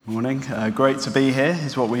Morning. Great to be here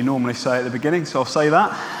is what we normally say at the beginning, so I'll say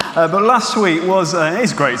that. But last week it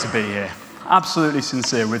is great to be here. Absolutely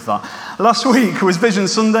sincere with that. Last week was Vision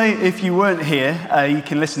Sunday. If you weren't here, you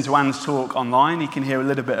can listen to Anne's talk online. You can hear a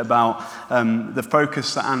little bit about the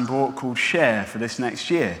focus that Anne brought called Share for this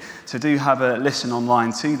next year. So do have a listen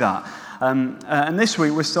online to that. And this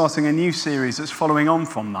week we're starting a new series that's following on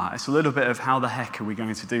from that. It's a little bit of how the heck are we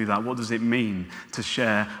going to do that? What does it mean to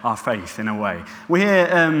share our faith in a way? We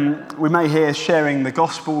may hear sharing the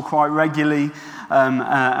gospel quite regularly,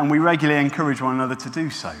 and we regularly encourage one another to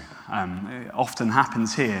do so. It often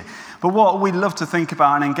happens here. But what we'd love to think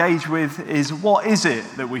about and engage with is, what is it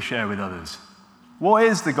that we share with others? What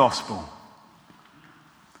is the gospel?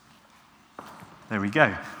 There we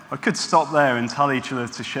go. I could stop there and tell each other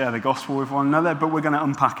to share the gospel with one another, but we're going to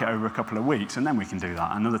unpack it over a couple of weeks, and then we can do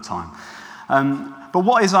that another time. But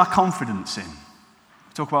what is our confidence in?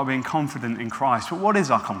 We talk about being confident in Christ, but what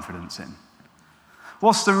is our confidence in?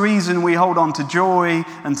 What's the reason we hold on to joy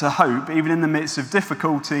and to hope, even in the midst of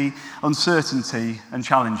difficulty, uncertainty, and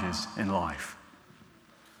challenges in life?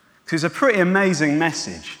 Because it's a pretty amazing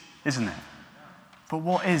message, isn't it? But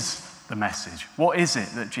what is the message? What is it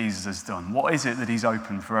that Jesus has done? What is it that he's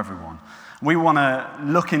opened for everyone? We want to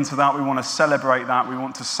look into that. We want to celebrate that. We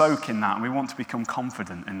want to soak in that. And we want to become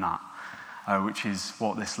confident in that, which is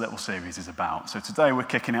what this little series is about. So today we're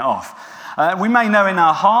kicking it off. We may know in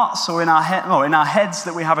our hearts or in our heads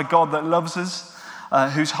that we have a God that loves us,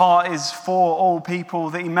 whose heart is for all people,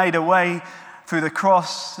 that he made a way through the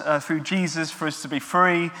cross, through Jesus, for us to be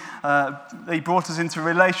free. He brought us into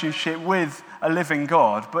relationship with a living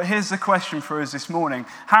God. But here's the question for us this morning.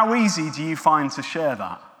 How easy do you find to share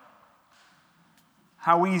that?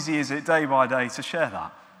 How easy is it day by day to share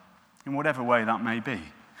that, in whatever way that may be?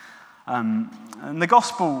 And the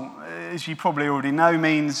gospel, as you probably already know,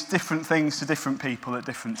 means different things to different people at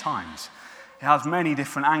different times. It has many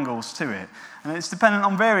different angles to it. And it's dependent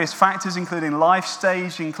on various factors, including life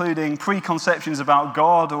stage, including preconceptions about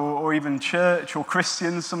God or even church or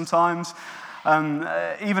Christians sometimes.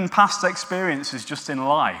 Even past experiences just in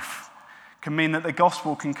life can mean that the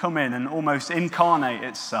gospel can come in and almost incarnate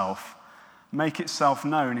itself, make itself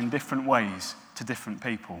known in different ways to different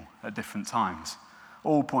people at different times,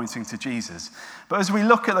 all pointing to Jesus. But as we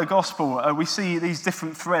look at the gospel, we see these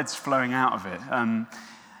different threads flowing out of it,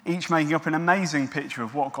 each making up an amazing picture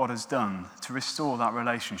of what God has done to restore that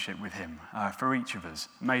relationship with him for each of us,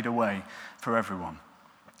 made a way for everyone.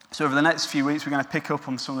 So over the next few weeks, we're going to pick up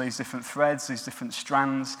on some of these different threads, these different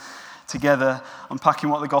strands together, unpacking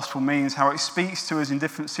what the gospel means, how it speaks to us in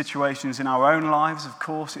different situations in our own lives. Of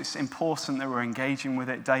course, it's important that we're engaging with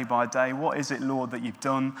it day by day. What is it, Lord, that you've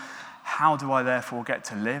done? How do I therefore get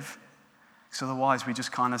to live? Because otherwise we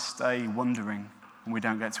just kind of stay wondering and we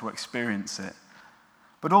don't get to experience it.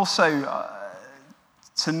 But also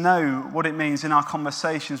to know what it means in our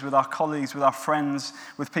conversations with our colleagues, with our friends,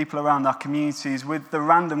 with people around our communities, with the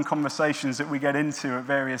random conversations that we get into at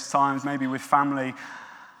various times, maybe with family.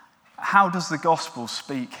 How does the gospel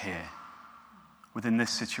speak here within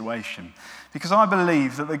this situation? Because I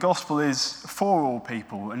believe that the gospel is for all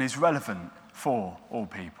people and is relevant for all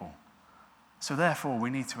people. So therefore,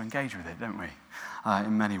 we need to engage with it, don't we,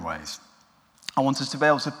 in many ways. I want us to be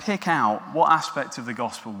able to pick out what aspect of the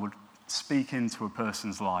gospel would speak into a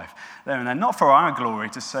person's life there and then, not for our glory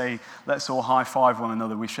to say, let's all high-five one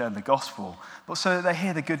another, we share the gospel, but so that they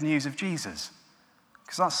hear the good news of Jesus,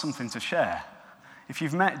 because that's something to share. If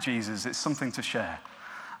you've met Jesus, it's something to share,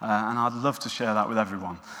 and I'd love to share that with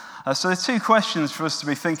everyone. So there are two questions for us to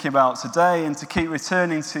be thinking about today and to keep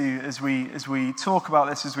returning to as we talk about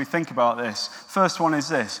this, as we think about this. First one is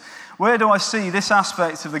this: where do I see this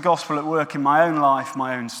aspect of the gospel at work in my own life,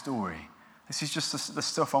 my own story? This is just the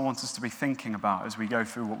stuff I want us to be thinking about as we go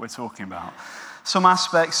through what we're talking about. Some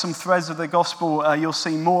aspects, some threads of the gospel you'll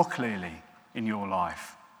see more clearly in your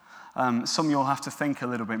life. Some you'll have to think a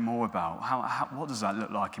little bit more about. What does that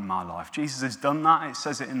look like in my life? Jesus has done that. It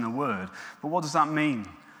says it in the Word. But what does that mean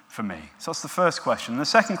for me? So that's the first question. The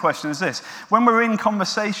second question is this: when we're in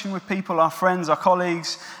conversation with people, our friends, our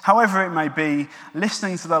colleagues, however it may be,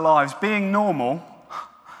 listening to their lives, being normal,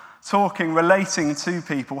 talking, relating to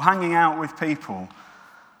people, hanging out with people,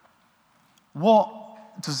 what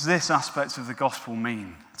does this aspect of the gospel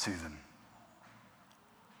mean to them?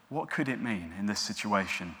 What could it mean in this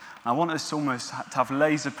situation? I want us to almost to have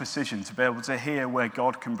laser precision to be able to hear where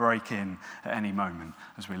God can break in at any moment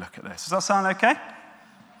as we look at this. Does that sound okay?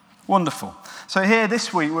 Wonderful. So here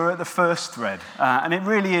this week we're at the first thread, and it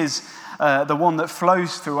really is the one that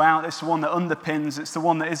flows throughout. It's the one that underpins. It's the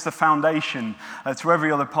one that is the foundation to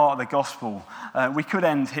every other part of the gospel. We could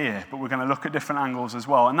end here, but we're going to look at different angles as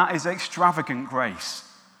well, and that is extravagant grace.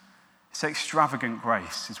 It's extravagant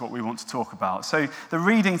grace is what we want to talk about. So the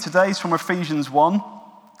reading today is from Ephesians 1.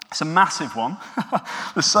 It's a massive one.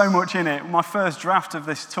 There's so much in it. My first draft of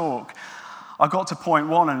this talk, I got to point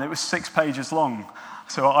 1 and it was 6 pages long.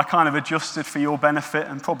 So I kind of adjusted for your benefit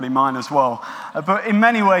and probably mine as well. But in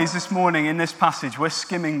many ways this morning in this passage, we're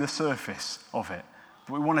skimming the surface of it.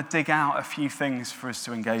 But we want to dig out a few things for us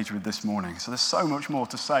to engage with this morning. So there's so much more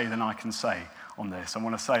to say than I can say on this. I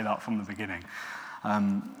want to say that from the beginning.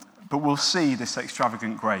 But we'll see this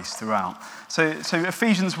extravagant grace throughout. So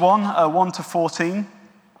Ephesians 1, 1 to 14.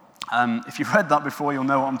 If you've read that before, you'll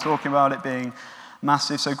know what I'm talking about, it being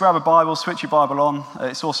massive. So grab a Bible, switch your Bible on.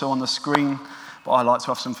 It's also on the screen. But I like to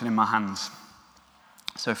have something in my hands.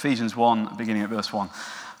 So Ephesians 1, beginning at verse 1.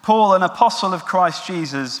 Paul, an apostle of Christ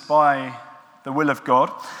Jesus by the will of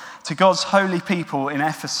God, to God's holy people in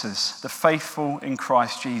Ephesus, the faithful in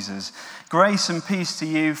Christ Jesus. Grace and peace to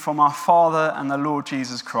you from our Father and the Lord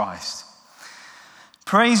Jesus Christ.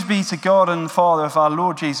 Praise be to God and Father of our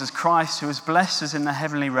Lord Jesus Christ, who has blessed us in the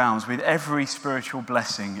heavenly realms with every spiritual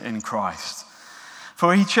blessing in Christ.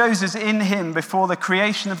 For he chose us in him before the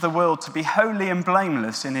creation of the world to be holy and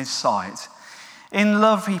blameless in his sight. In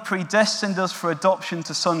love he predestined us for adoption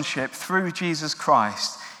to sonship through Jesus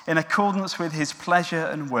Christ, in accordance with his pleasure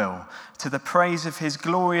and will, to the praise of his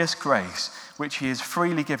glorious grace, which he has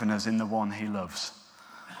freely given us in the one he loves.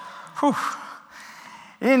 Whew.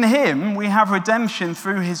 In him we have redemption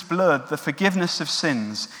through his blood, the forgiveness of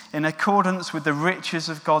sins, in accordance with the riches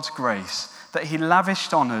of God's grace, that he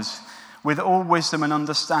lavished on us with all wisdom and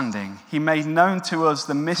understanding. He made known to us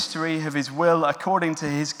the mystery of his will according to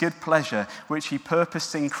his good pleasure, which he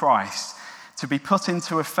purposed in Christ, to be put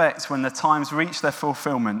into effect when the times reach their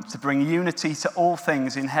fulfillment, to bring unity to all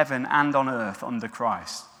things in heaven and on earth under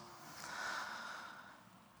Christ.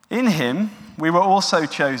 In him we were also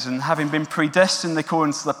chosen, having been predestined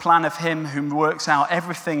according to the plan of him who works out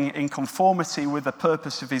everything in conformity with the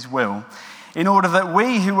purpose of his will, in order that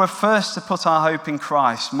we who were first to put our hope in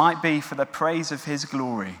Christ might be for the praise of his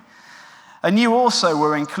glory. And you also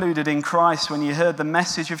were included in Christ when you heard the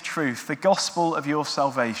message of truth, the gospel of your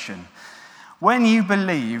salvation. When you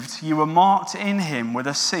believed, you were marked in him with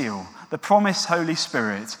a seal, the promised Holy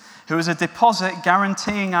Spirit, who is a deposit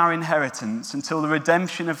guaranteeing our inheritance until the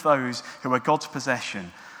redemption of those who are God's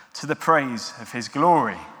possession, to the praise of his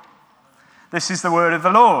glory. This is the word of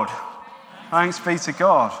the Lord. Thanks be to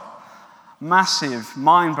God. Massive,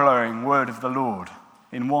 mind-blowing word of the Lord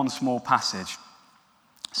in one small passage.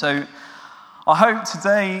 So I hope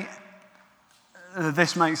today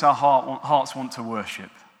this makes our hearts want to worship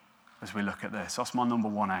as we look at this. That's my number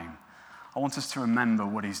one aim. I want us to remember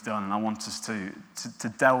what he's done, and I want us to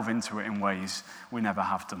delve into it in ways we never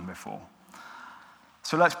have done before.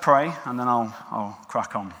 So let's pray, and then I'll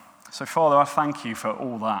crack on. So Father, I thank you for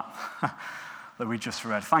all that we just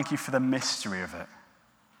read. Thank you for the mystery of it.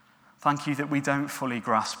 Thank you that we don't fully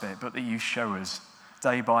grasp it, but that you show us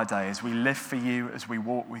day by day as we live for you, as we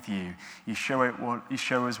walk with you. You show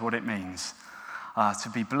us what it means to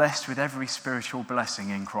be blessed with every spiritual blessing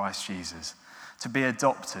in Christ Jesus, to be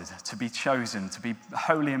adopted, to be chosen, to be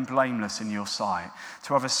holy and blameless in your sight,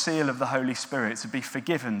 to have a seal of the Holy Spirit, to be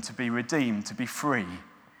forgiven, to be redeemed, to be free.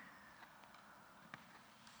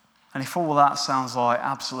 And if all that sounds like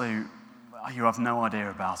absolute, you have no idea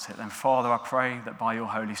about it, then Father, I pray that by your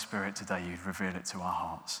Holy Spirit today you'd reveal it to our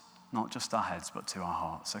hearts. Not just our heads, but to our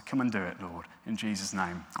hearts. So come and do it, Lord. In Jesus'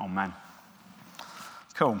 name, amen.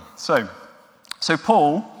 Cool. So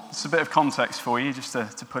Paul, it's a bit of context for you, just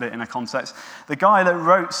to put it in a context. The guy that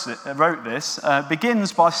wrote this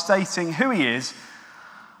begins by stating who he is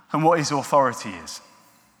and what his authority is.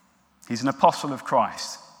 He's an apostle of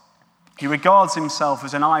Christ. He regards himself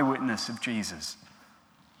as an eyewitness of Jesus.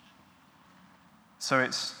 So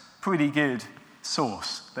it's a pretty good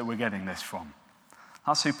source that we're getting this from.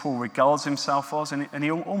 That's who Paul regards himself as, and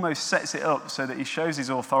he almost sets it up so that he shows his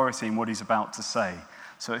authority in what he's about to say.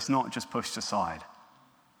 So it's not just pushed aside.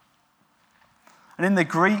 And in the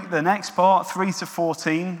Greek, the next part, 3 to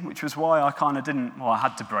 14, which was why I I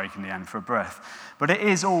had to break in the end for a breath, but it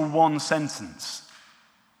is all one sentence.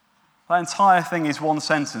 That entire thing is one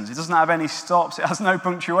sentence. It doesn't have any stops. It has no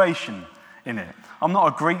punctuation in it. I'm not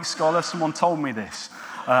a Greek scholar. Someone told me this.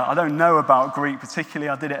 I don't know about Greek particularly.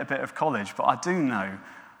 I did it a bit of college, but I do know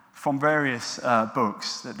from various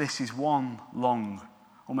books that this is one long,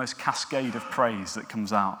 almost cascade of praise that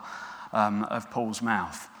comes out of Paul's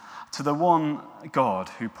mouth. to the one God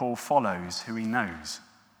who Paul follows, who he knows.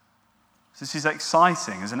 So this is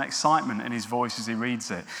exciting. There's an excitement in his voice as he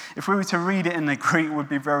reads it. If we were to read it in the Greek, it would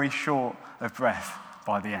be very short of breath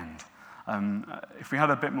by the end. If we had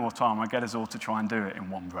a bit more time, I'd get us all to try and do it in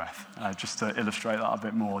one breath, just to illustrate that a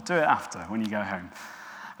bit more. Do it after, when you go home.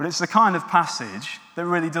 But it's the kind of passage that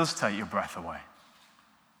really does take your breath away.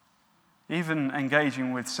 Even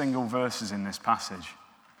engaging with single verses in this passage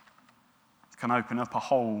can open up a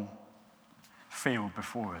whole field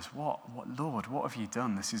before us. What, Lord, what have you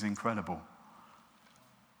done? This is incredible.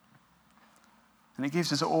 And it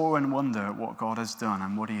gives us awe and wonder at what God has done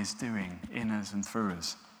and what he is doing in us and through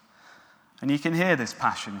us. And you can hear this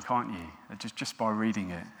passion, can't you? Just by reading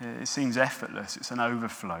it. It seems effortless. It's an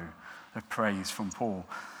overflow of praise from Paul.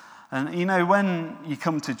 And you know, when you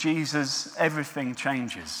come to Jesus, everything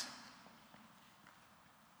changes.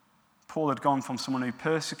 Paul had gone from someone who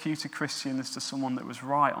persecuted Christians to someone that was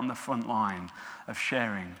right on the front line of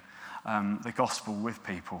sharing the gospel with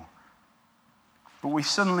people. But we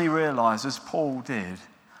suddenly realize, as Paul did,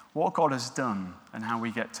 what God has done and how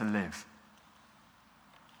we get to live.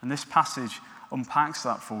 And this passage unpacks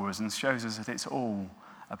that for us and shows us that it's all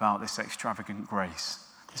about this extravagant grace.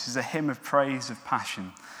 This is a hymn of praise, of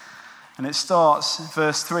passion. And it starts,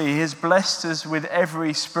 verse 3, he has blessed us with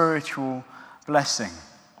every spiritual blessing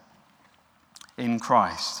in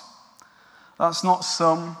Christ. That's not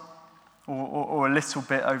some or a little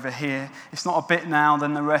bit over here. It's not a bit now,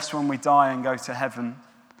 then the rest when we die and go to heaven.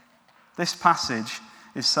 This passage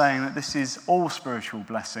is saying that this is all spiritual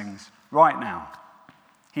blessings right now.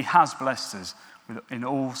 He has blessed us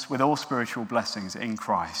with all spiritual blessings in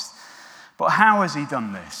Christ. But how has he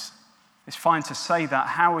done this? It's fine to say that.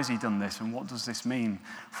 How has he done this? And what does this mean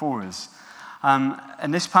for us?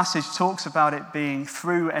 And this passage talks about it being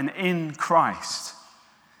through and in Christ.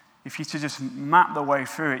 If you to just map the way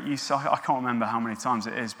through it, I can't remember how many times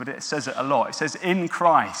it is, but it says it a lot. It says in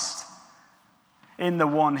Christ, in the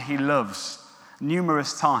one he loves,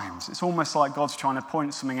 numerous times. It's almost like God's trying to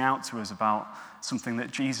point something out to us about something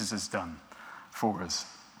that Jesus has done for us.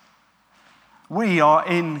 We are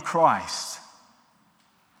in Christ.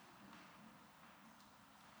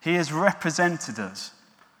 He has represented us.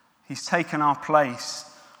 He's taken our place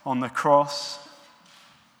on the cross.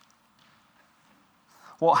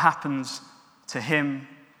 What happens to him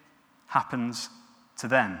happens to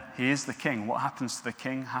them. He is the king. What happens to the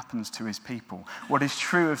king happens to his people. What is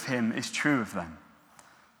true of him is true of them.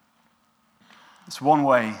 It's one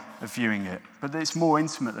way of viewing it, but it's more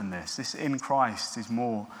intimate than this. This in Christ is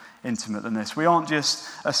more intimate than this. We aren't just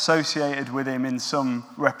associated with him in some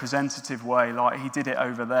representative way, like he did it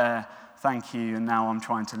over there, thank you, and now I'm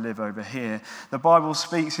trying to live over here. The Bible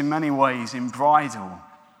speaks in many ways in bridal,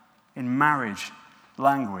 in marriage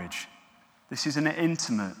language. This is an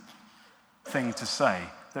intimate thing to say,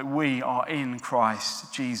 that we are in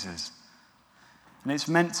Christ Jesus. And it's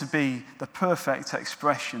meant to be the perfect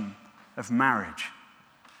expression of marriage.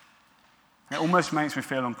 It almost makes me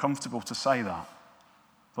feel uncomfortable to say that.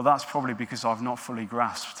 But that's probably because I've not fully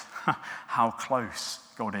grasped how close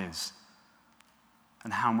God is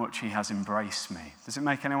and how much he has embraced me. Does it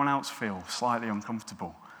make anyone else feel slightly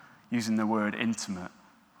uncomfortable using the word intimate,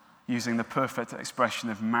 using the perfect expression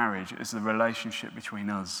of marriage as the relationship between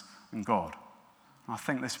us and God? I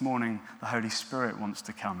think this morning the Holy Spirit wants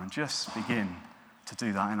to come and just begin to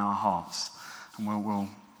do that in our hearts. And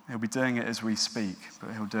he'll be doing it as we speak,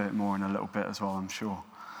 but he'll do it more in a little bit as well, I'm sure.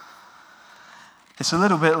 It's a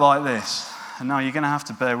little bit like this, and now you're going to have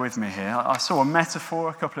to bear with me here. I saw a metaphor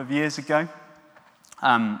a couple of years ago,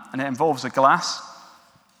 and it involves a glass.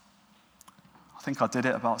 I think I did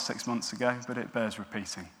it about 6 months ago, but it bears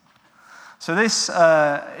repeating. So this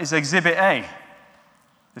is Exhibit A.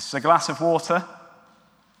 This is a glass of water.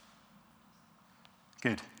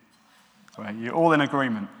 Good. Right, you're all in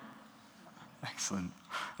agreement. Excellent.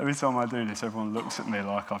 Every time I do this, everyone looks at me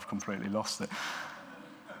like I've completely lost it.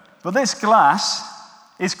 But this glass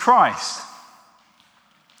is Christ.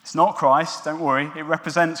 It's not Christ, don't worry. It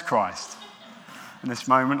represents Christ. In this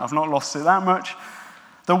moment, I've not lost it that much.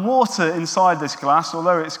 The water inside this glass,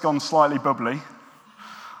 although it's gone slightly bubbly,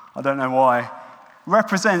 I don't know why,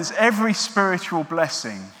 represents every spiritual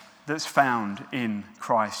blessing that's found in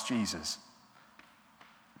Christ Jesus.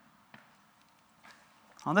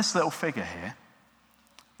 Now, this little figure here,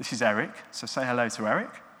 this is Eric, so say hello to Eric.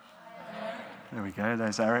 Hello. There we go,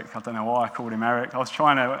 there's Eric. I don't know why I called him Eric. I was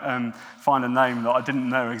trying to find a name that I didn't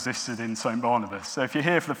know existed in St. Barnabas. So if you're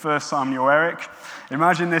here for the first time and you're Eric,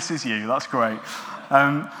 imagine this is you, that's great.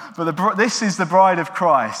 But this is the bride of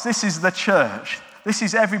Christ. This is the church. This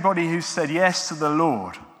is everybody who's said yes to the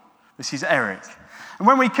Lord. This is Eric. And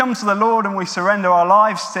when we come to the Lord and we surrender our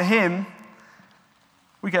lives to him,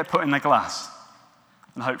 we get put in the glass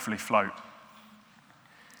and hopefully float.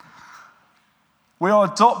 We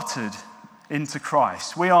are adopted into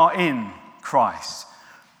Christ. We are in Christ.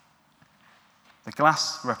 The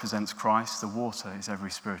glass represents Christ. The water is every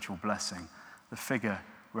spiritual blessing. The figure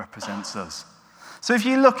represents us. So if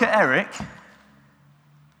you look at Eric,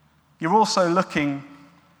 you're also looking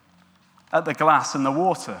at the glass and the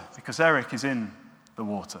water, because Eric is in the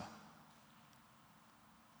water.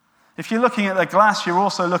 If you're looking at the glass, you're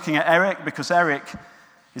also looking at Eric, because Eric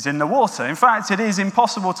is in the water. In fact, it is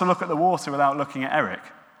impossible to look at the water without looking at Eric.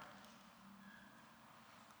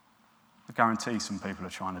 I guarantee some people are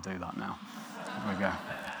trying to do that now. There we go.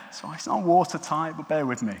 So it's not watertight, but bear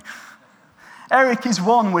with me. Eric is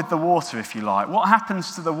one with the water, if you like. What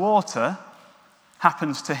happens to the water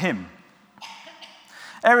happens to him.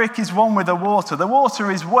 Eric is one with the water. The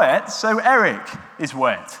water is wet, so Eric is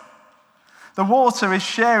wet. The water is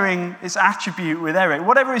sharing its attribute with Eric.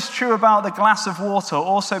 Whatever is true about the glass of water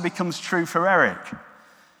also becomes true for Eric,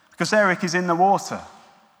 because Eric is in the water,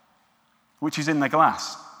 which is in the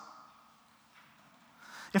glass.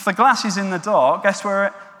 If the glass is in the dark, guess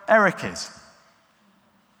where Eric is?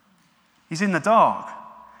 He's in the dark.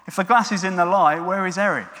 If the glass is in the light, where is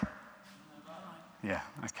Eric? Yeah,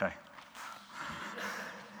 okay.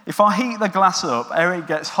 If I heat the glass up, Eric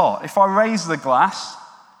gets hot. If I raise the glass,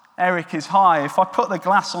 Eric is high. If I put the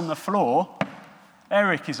glass on the floor,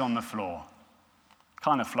 Eric is on the floor.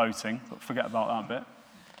 Kind of floating, but forget about that bit.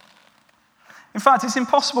 In fact, it's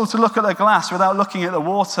impossible to look at the glass without looking at the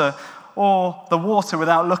water, or the water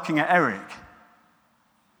without looking at Eric.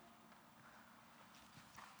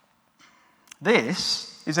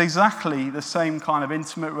 This is exactly the same kind of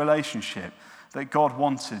intimate relationship that God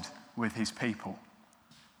wanted with his people.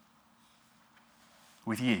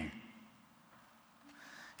 With you.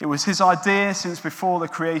 It was his idea since before the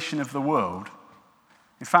creation of the world.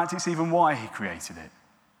 In fact, it's even why he created it.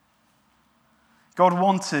 God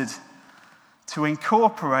wanted to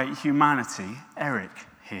incorporate humanity, Eric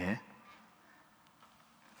here,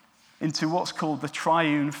 into what's called the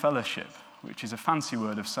triune fellowship, which is a fancy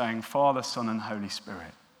word of saying Father, Son, and Holy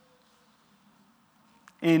Spirit.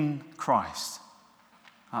 In Christ.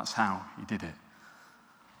 That's how he did it.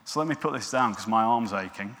 So let me put this down because my arm's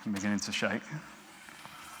aching and beginning to shake.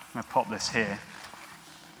 I'm going to pop this here.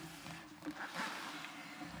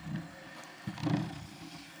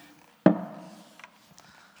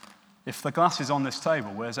 If the glass is on this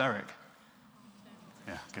table, where's Eric?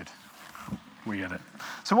 Yeah, good. We get it.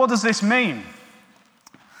 So what does this mean?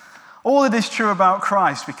 All that is true about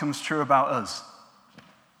Christ becomes true about us.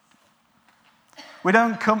 We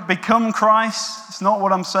don't become Christ. It's not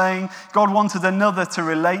what I'm saying. God wanted another to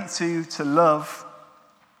relate to love.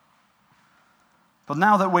 But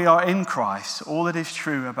now that we are in Christ, all that is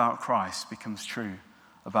true about Christ becomes true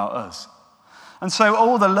about us. And so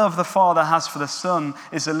all the love the Father has for the Son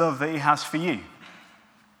is the love that he has for you.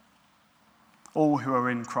 All who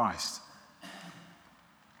are in Christ.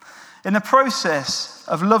 In the process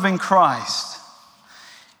of loving Christ,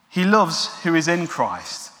 he loves who is in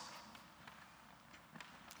Christ.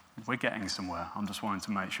 We're getting somewhere. I'm just wanting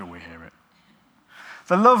to make sure we hear it.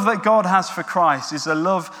 The love that God has for Christ is the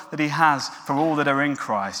love that he has for all that are in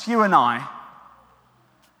Christ. You and I,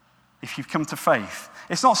 if you've come to faith,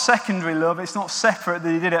 it's not secondary love. It's not separate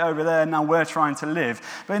that he did it over there and now we're trying to live.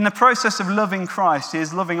 But in the process of loving Christ, he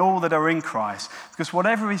is loving all that are in Christ. Because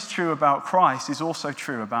whatever is true about Christ is also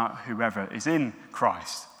true about whoever is in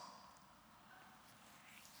Christ.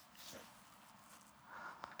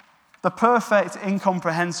 The perfect,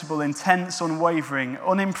 incomprehensible, intense, unwavering,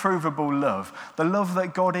 unimprovable love, the love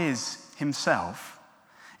that God is himself,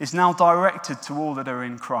 is now directed to all that are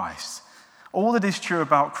in Christ. All that is true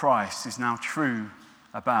about Christ is now true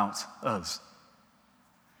about us.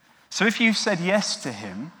 So if you said yes to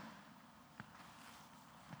him,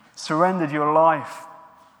 surrendered your life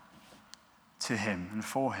to him and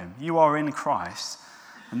for him, you are in Christ,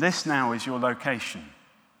 and this now is your location.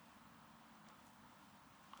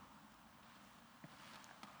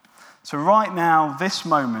 So right now, this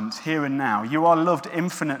moment, here and now, you are loved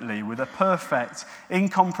infinitely with a perfect,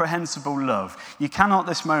 incomprehensible love. You cannot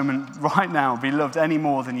this moment, right now, be loved any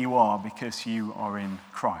more than you are because you are in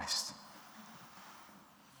Christ.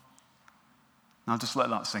 Now just let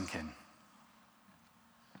that sink in.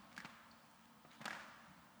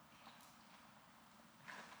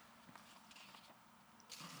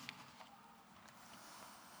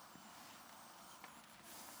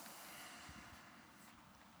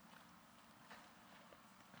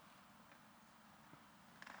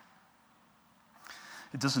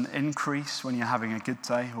 It doesn't increase when you're having a good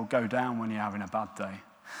day or go down when you're having a bad day.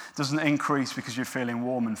 It doesn't increase because you're feeling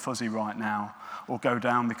warm and fuzzy right now or go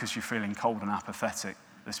down because you're feeling cold and apathetic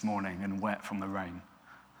this morning and wet from the rain.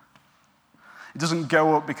 It doesn't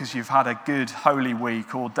go up because you've had a good holy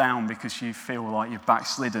week or down because you feel like you've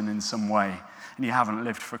backslidden in some way and you haven't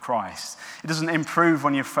lived for Christ. It doesn't improve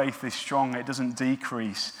when your faith is strong. It doesn't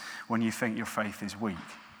decrease when you think your faith is weak.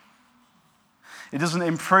 It doesn't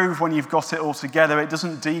improve when you've got it all together. It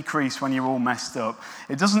doesn't decrease when you're all messed up.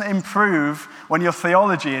 It doesn't improve when your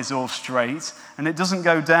theology is all straight. And it doesn't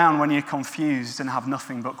go down when you're confused and have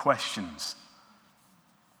nothing but questions.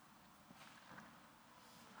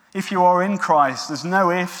 If you are in Christ, there's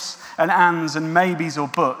no ifs and ands and maybes or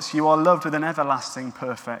buts. You are loved with an everlasting,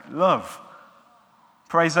 perfect love.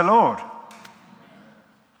 Praise the Lord.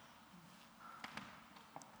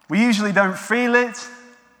 We usually don't feel it.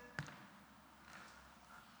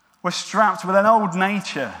 We're strapped with an old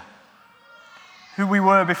nature, who we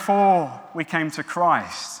were before we came to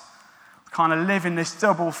Christ. We kind of live in this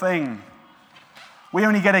double thing. We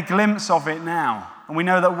only get a glimpse of it now, and we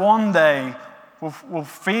know that one day we'll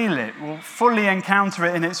feel it, we'll fully encounter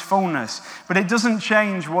it in its fullness, but it doesn't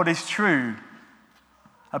change what is true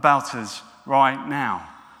about us right now,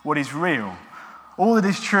 what is real. All that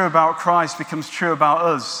is true about Christ becomes true about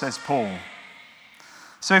us, says Paul.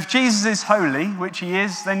 So if Jesus is holy, which he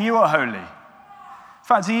is, then you are holy. In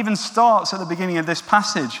fact, he even starts at the beginning of this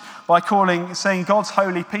passage by saying God's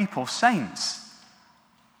holy people, saints.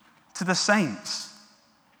 To the saints.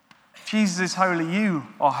 Jesus is holy, you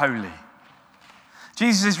are holy.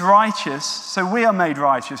 Jesus is righteous, so we are made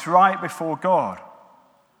righteous right before God.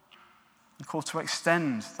 We're called to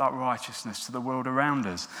extend that righteousness to the world around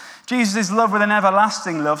us. Jesus is loved with an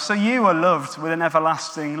everlasting love, so you are loved with an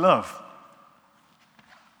everlasting love.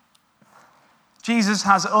 Jesus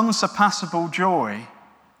has unsurpassable joy,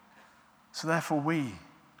 so therefore we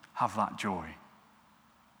have that joy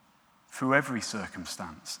through every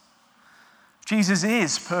circumstance. Jesus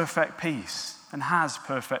is perfect peace and has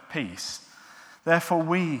perfect peace. Therefore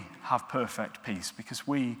we have perfect peace because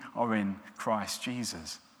we are in Christ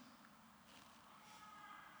Jesus.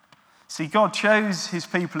 See, God chose his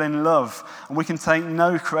people in love, and we can take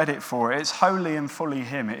no credit for it. It's wholly and fully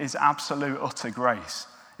him. It is absolute, utter grace.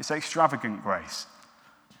 It's extravagant grace.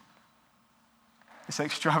 It's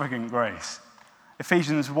extravagant grace.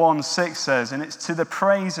 Ephesians 1:6 says, and it's to the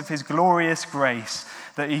praise of his glorious grace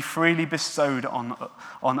that he freely bestowed on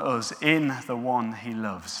us in the one he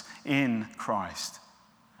loves, in Christ.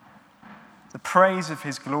 The praise of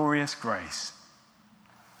his glorious grace.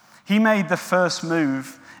 He made the first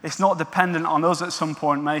move. It's not dependent on us at some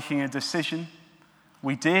point making a decision.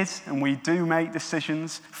 We did and we do make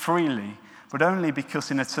decisions freely, but only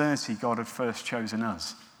because in eternity God had first chosen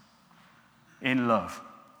us in love.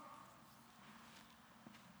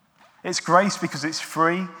 It's grace because it's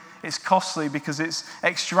free. It's costly because it's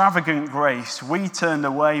extravagant grace. We turned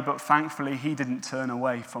away, but thankfully he didn't turn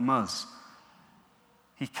away from us.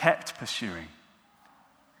 He kept pursuing.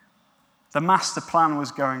 The master plan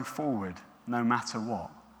was going forward no matter what.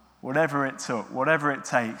 Whatever it took, whatever it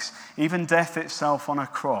takes, even death itself on a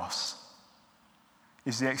cross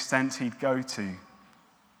is the extent he'd go to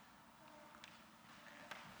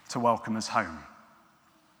welcome us home.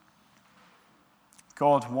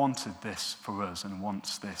 God wanted this for us and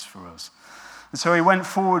wants this for us. And so he went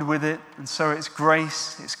forward with it, and so it's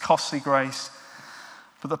grace, it's costly grace,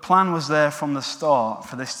 but the plan was there from the start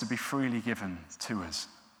for this to be freely given to us.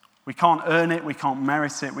 We can't earn it, we can't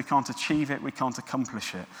merit it, we can't achieve it, we can't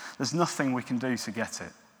accomplish it. There's nothing we can do to get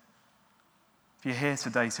it. If you're here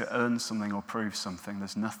today to earn something or prove something,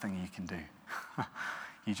 there's nothing you can do.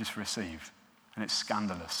 You just receive, and it's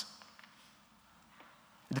scandalous.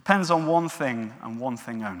 It depends on one thing and one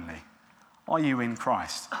thing only. Are you in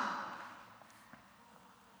Christ?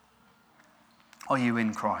 Are you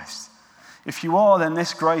in Christ? If you are, then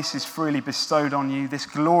this grace is freely bestowed on you, this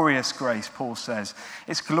glorious grace, Paul says.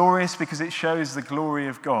 It's glorious because it shows the glory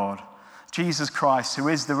of God, Jesus Christ, who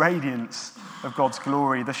is the radiance of God's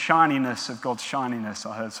glory, the shininess of God's shininess,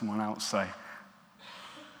 I heard someone else say.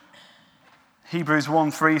 Hebrews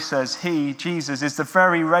 1:3 says, he, Jesus, is the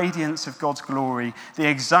very radiance of God's glory, the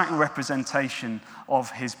exact representation of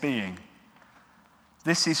his being.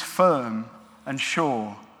 This is firm and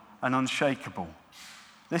sure and unshakable.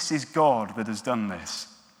 This is God that has done this.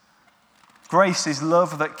 Grace is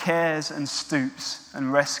love that cares and stoops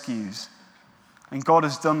and rescues. And God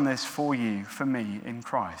has done this for you, for me, in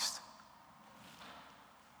Christ.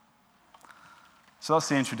 So that's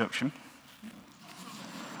the introduction.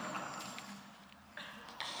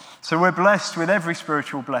 So we're blessed with every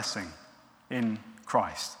spiritual blessing in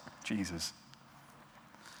Christ, Jesus.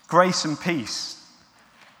 Grace and peace,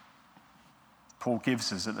 Paul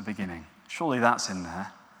gives us at the beginning. Surely that's in there.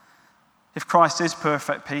 If Christ is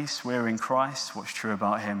perfect peace, we're in Christ. What's true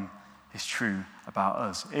about him is true about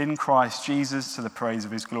us. In Christ Jesus, to the praise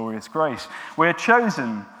of his glorious grace. We're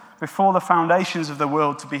chosen before the foundations of the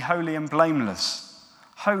world to be holy and blameless.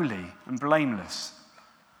 Holy and blameless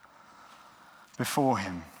before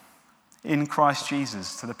him. In Christ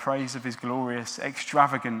Jesus, to the praise of his glorious,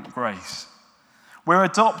 extravagant grace. We're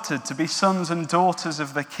adopted to be sons and daughters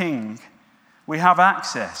of the King. We have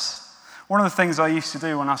access. One of the things I used to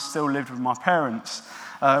do when I still lived with my parents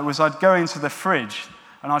was I'd go into the fridge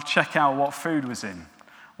and I'd check out what food was in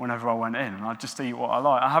whenever I went in, and I'd just eat what I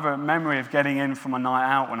like. I have a memory of getting in from a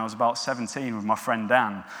night out when I was about 17 with my friend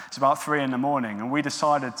Dan. It's about 3 a.m, and we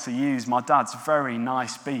decided to use my dad's very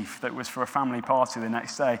nice beef that was for a family party the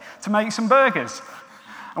next day to make some burgers.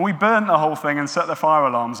 And we burnt the whole thing and set the fire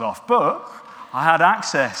alarms off. But I had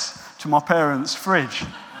access to my parents' fridge.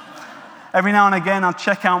 Every now and again, I'd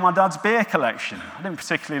check out my dad's beer collection. I didn't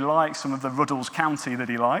particularly like some of the Ruddles County that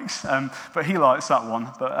he likes, but he likes that one.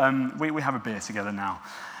 But we have a beer together now.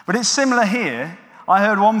 But it's similar here. I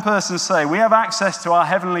heard one person say, we have access to our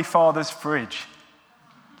Heavenly Father's fridge.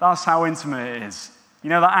 That's how intimate it is. You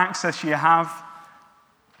know that access you have?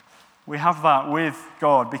 We have that with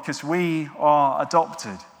God because we are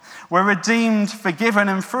adopted. We're redeemed, forgiven,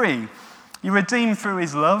 and free. You're redeemed through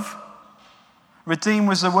his love. Redeem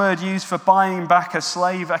was the word used for buying back a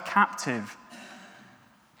slave, a captive,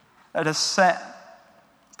 at a set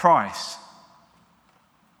price.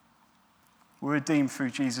 We're redeemed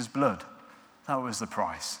through Jesus' blood. That was the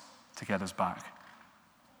price to get us back.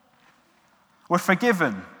 We're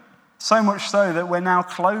forgiven, so much so that we're now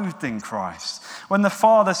clothed in Christ. When the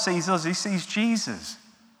Father sees us, he sees Jesus.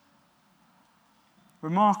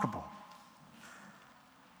 Remarkable.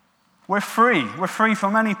 We're free. We're free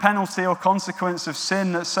from any penalty or consequence of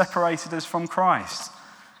sin that separated us from Christ.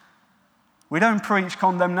 We don't preach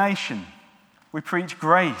condemnation. We preach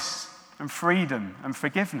grace and freedom and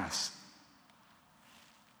forgiveness.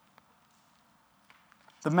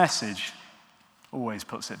 The Message always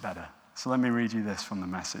puts it better. So let me read you this from the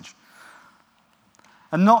Message.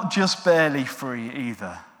 And not just barely free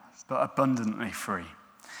either, but abundantly free.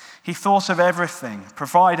 He thought of everything,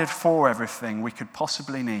 provided for everything we could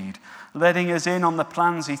possibly need, letting us in on the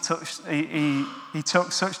plans he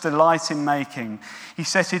took such delight in making. He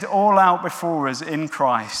set it all out before us in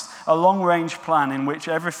Christ, a long-range plan in which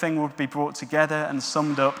everything would be brought together and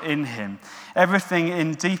summed up in him. Everything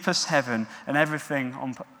in deepest heaven and everything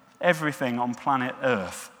on planet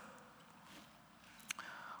Earth.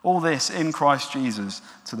 All this in Christ Jesus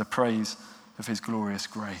to the praise of his glorious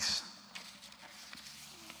grace.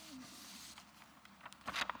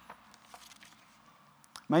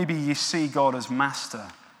 Maybe you see God as master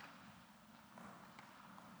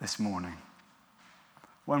this morning.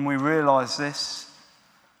 When we realize this,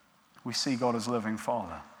 we see God as loving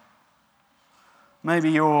Father.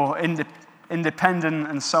 Maybe you're independent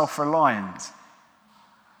and self-reliant.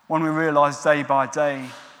 When we realize day by day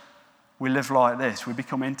we live like this, we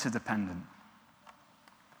become interdependent.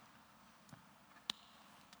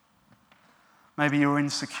 Maybe you're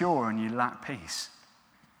insecure and you lack peace.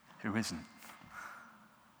 Who isn't?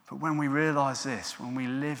 But when we realize this, when we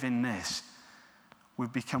live in this, we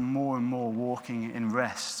become more and more walking in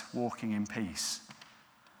rest, walking in peace,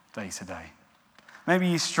 day to day. Maybe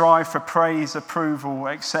you strive for praise, approval,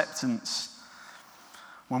 acceptance.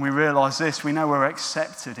 When we realize this, we know we're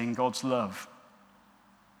accepted in God's love.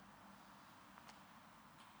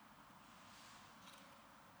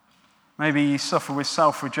 Maybe you suffer with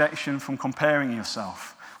self-rejection from comparing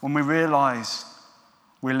yourself. When we realize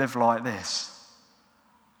we live like this,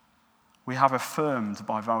 we are affirmed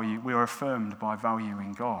by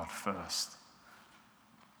valuing God first.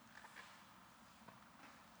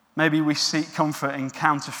 Maybe we seek comfort in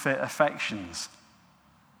counterfeit affections.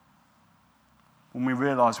 When we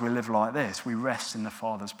realize we live like this, we rest in the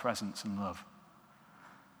Father's presence and love.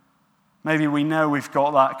 Maybe we know we've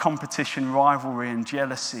got that competition, rivalry, and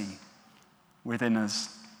jealousy within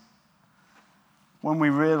us. When we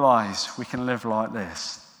realize we can live like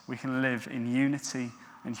this, we can live in unity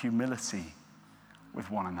and humility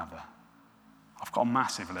with one another. I've got a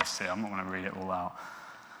massive list here. I'm not going to read it all out.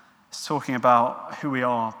 It's talking about who we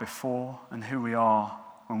are before and who we are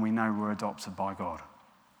when we know we're adopted by God.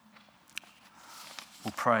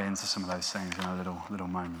 We'll pray into some of those things in a little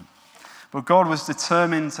moment. But God was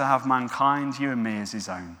determined to have mankind, you and me, as his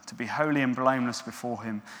own, to be holy and blameless before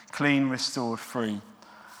him, clean, restored, free.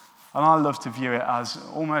 And I love to view it as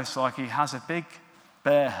almost like he has a big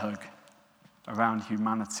bear hug around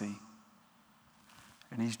humanity.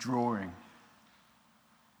 And he's drawing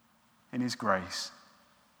in his grace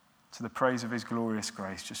to the praise of his glorious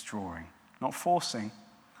grace, just drawing. Not forcing,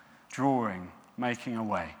 drawing, making a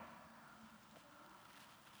way.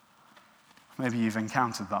 Maybe you've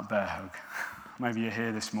encountered that bear hug. Maybe you're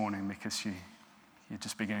here this morning because you're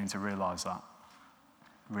just beginning to realize that.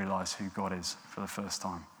 Realize who God is for the first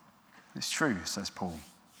time. It's true, says Paul.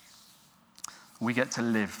 We get to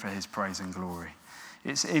live for his praise and glory.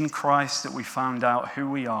 It's in Christ that we found out who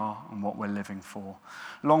we are and what we're living for.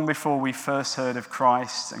 Long before we first heard of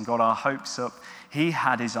Christ and got our hopes up, he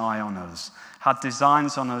had his eye on us, had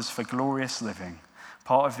designs on us for glorious living,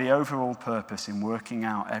 part of the overall purpose in working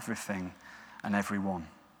out everything and everyone.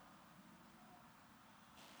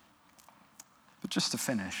 But just to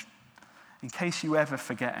finish, in case you ever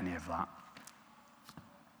forget any of that,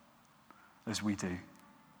 as we do,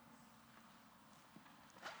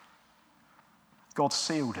 God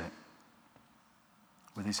sealed it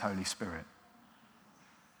with his Holy Spirit.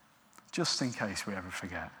 Just in case we ever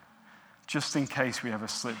forget. Just in case we ever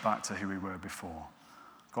slip back to who we were before.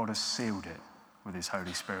 God has sealed it with his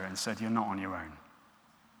Holy Spirit and said, you're not on your own.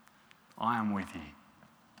 I am with you.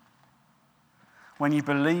 When you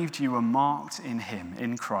believed, you were marked in him,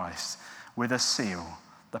 in Christ, with a seal,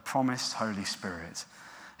 the promised Holy Spirit,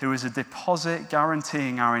 who is a deposit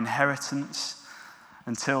guaranteeing our inheritance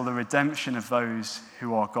until the redemption of those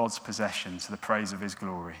who are God's possession to the praise of his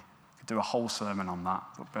glory. I could do a whole sermon on that,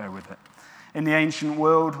 but bear with it. In the ancient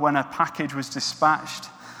world, when a package was dispatched,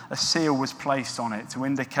 a seal was placed on it to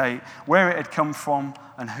indicate where it had come from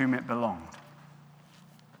and whom it belonged.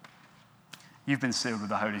 You've been sealed with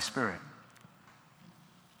the Holy Spirit.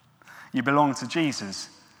 You belong to Jesus.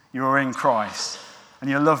 You are in Christ. And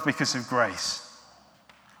you're loved because of grace.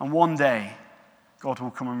 And one day, God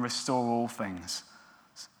will come and restore all things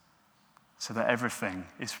so that everything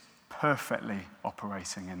is perfectly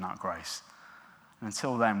operating in that grace. And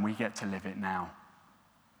until then, we get to live it now.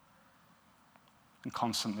 And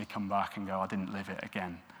constantly come back and go, I didn't live it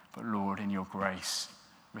again. But Lord, in your grace,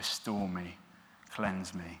 restore me,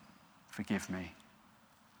 cleanse me, forgive me.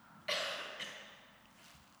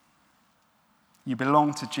 You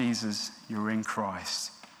belong to Jesus, you're in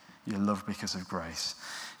Christ, you're loved because of grace.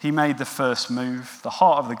 He made the first move. The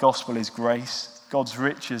heart of the gospel is grace, God's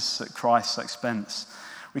riches at Christ's expense.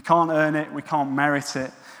 We can't earn it, we can't merit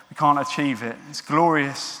it, we can't achieve it. It's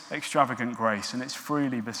glorious, extravagant grace, and it's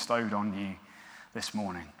freely bestowed on you this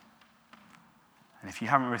morning. And if you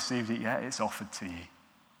haven't received it yet, it's offered to you.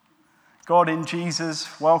 God in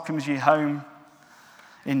Jesus welcomes you home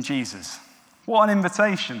in Jesus. What an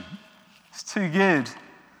invitation. It's too good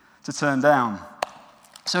to turn down.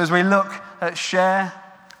 So as we look at Share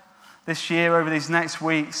this year, over these next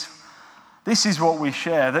weeks, this is what we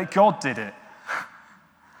share, that God did it.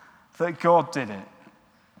 That God did it.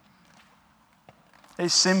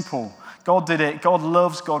 It's simple. God did it. God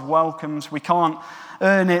loves, God welcomes. We can't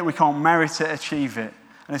earn it, we can't merit it, achieve it.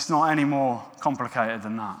 And it's not any more complicated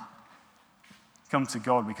than that. Come to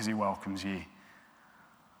God because he welcomes you.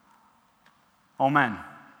 Amen.